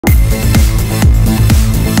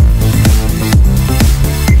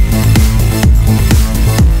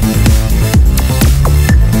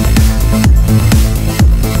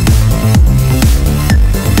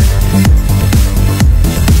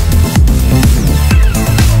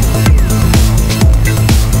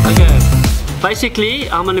Basically,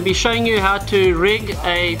 I'm going to be showing you how to rig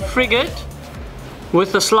a frigate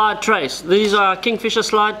with a slide trace. These are Kingfisher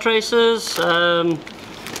slide traces.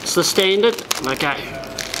 It's the standard. Okay.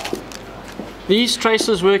 These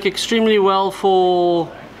traces work extremely well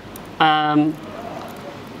for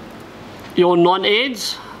your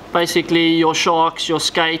non-eds, basically your sharks, your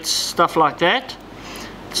skates, stuff like that.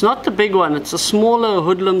 It's not the big one, it's the smaller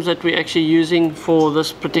hoodlums that we're actually using for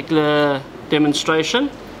this particular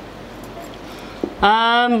demonstration.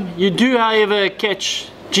 You do, however, catch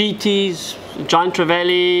GTs, giant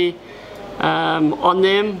trevally on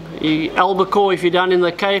them. Albacore, if you're down in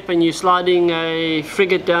the Cape and you're sliding a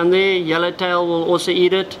frigate down there, yellowtail will also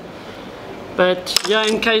eat it. But yeah,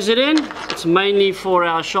 in KZN, it's mainly for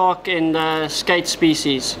our shark and skate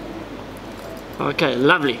species. Okay,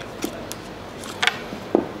 lovely.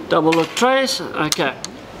 Double look trace. Okay,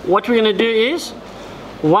 what we're going to do is,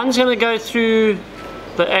 one's going to go through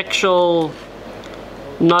the actual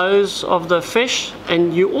nose of the fish,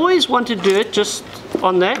 and you always want to do it just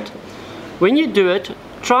on that. When you do it,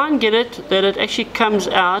 try and get it that it actually comes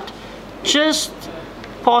out just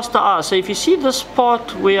past the eye. So if you see this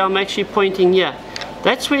part where I'm actually pointing here,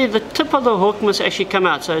 that's where the tip of the hook must actually come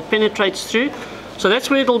out, so it penetrates through. So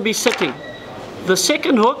that's where it'll be sitting. The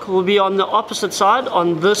second hook will be on the opposite side,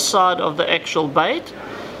 on this side of the actual bait.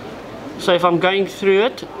 So if I'm going through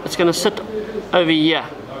it, it's going to sit over here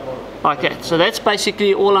like that. So that's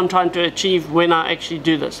basically all I'm trying to achieve when I actually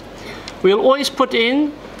do this. We'll always put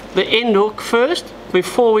in the end hook first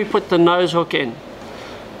before we put the nose hook in.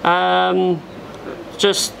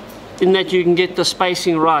 Just in that you can get the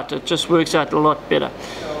spacing right, it just works out a lot better.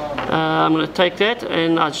 I'm going to take that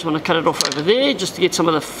and I just want to cut it off over there just to get some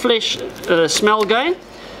of the flesh smell going.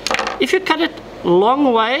 If you cut it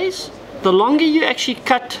long ways, the longer you actually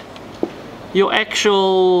cut your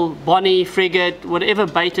actual bonnie, frigate, whatever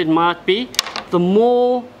bait it might be, the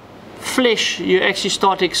more flesh you actually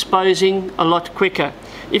start exposing a lot quicker.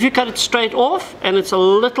 If you cut it straight off and it's a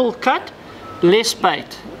little cut, less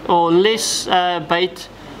bait or less bait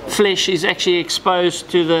flesh is actually exposed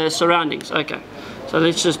to the surroundings. Okay, so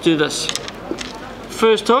let's just do this.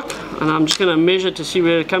 First hook, and I'm just going to measure to see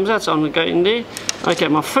where it comes out, so I'm going to go in there. Okay,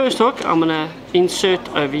 my first hook I'm going to insert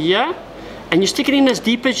over here, and you stick it in as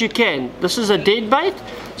deep as you can. This is a dead bait,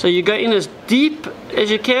 so you go in as deep as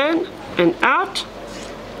you can and out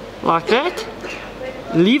like that.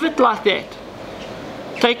 Leave it like that.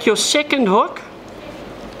 Take your second hook,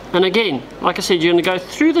 and again, like I said, you're going to go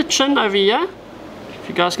through the chin over here, if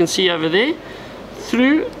you guys can see over there,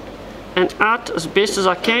 through and out as best as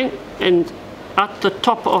I can, and at the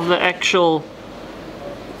top of the actual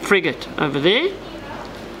frigate over there.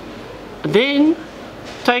 Then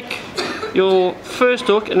take your first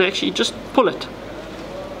hook and actually just pull it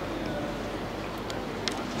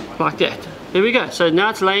like that. There we go. So now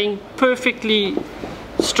it's laying perfectly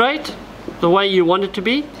straight the way you want it to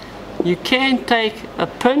be. You can take a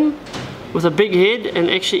pin with a big head and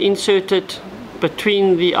actually insert it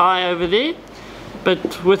between the eye over there,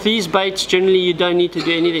 but with these baits generally you don't need to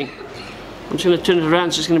do anything. I'm just going to turn it around,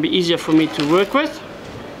 it's just going to be easier for me to work with.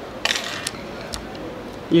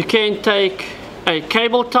 You can take a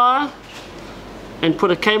cable tie and put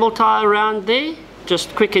a cable tie around there,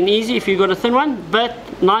 just quick and easy if you've got a thin one, but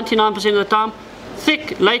 99% of the time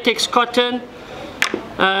thick latex cotton.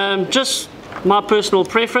 Just my personal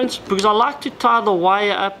preference, because I like to tie the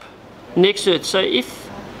wire up next to it, so if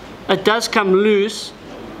it does come loose,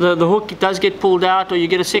 the hook does get pulled out, or you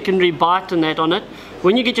get a secondary bite and that on it.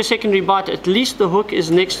 When you get your secondary bite, at least the hook is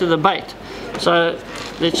next to the bait. So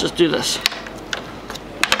let's just do this.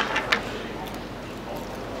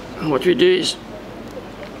 And what we do is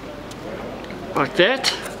like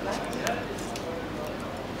that,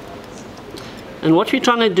 and what we're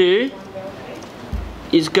trying to do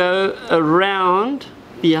is go around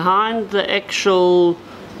behind the actual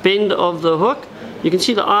bend of the hook. You can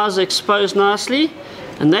see the eyes are exposed nicely,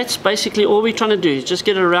 and that's basically all we're trying to do, is just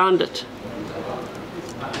get around it.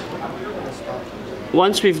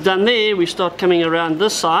 Once we've done there, we start coming around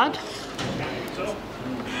this side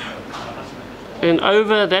and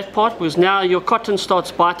over that part, because now your cotton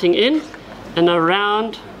starts biting in and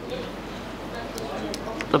around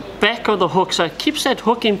the back of the hook, so it keeps that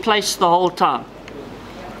hook in place the whole time.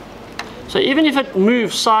 So even if it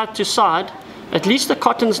moves side to side, at least the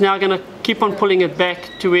cotton's now going to keep on pulling it back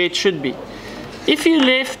to where it should be. If you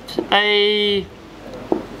left a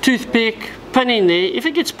toothpick pin in there, if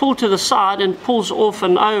it gets pulled to the side and pulls off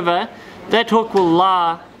and over, that hook will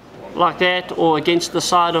lie like that or against the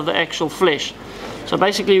side of the actual flesh. So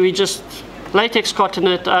basically we just latex cotton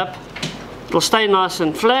it up, it'll stay nice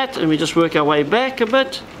and flat, and we just work our way back a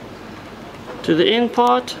bit to the end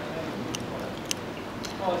part,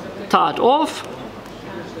 tie it off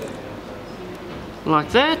like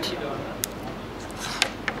that,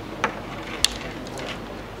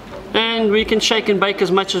 and we can shake and bake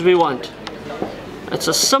as much as we want. It's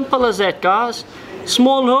as simple as that, guys.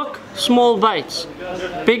 Small hook, small baits.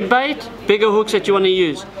 Big bait, bigger hooks that you want to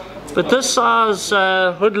use. But this size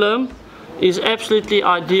hoodlum is absolutely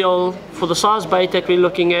ideal for the size bait that we're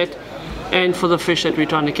looking at and for the fish that we're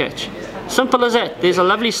trying to catch. Simple as that. There's a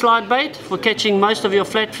lovely slide bait for catching most of your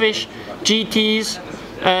flatfish, GTs,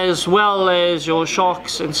 as well as your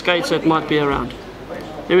sharks and skates that might be around.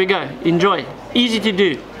 There we go. Enjoy. Easy to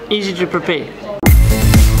do, easy to prepare.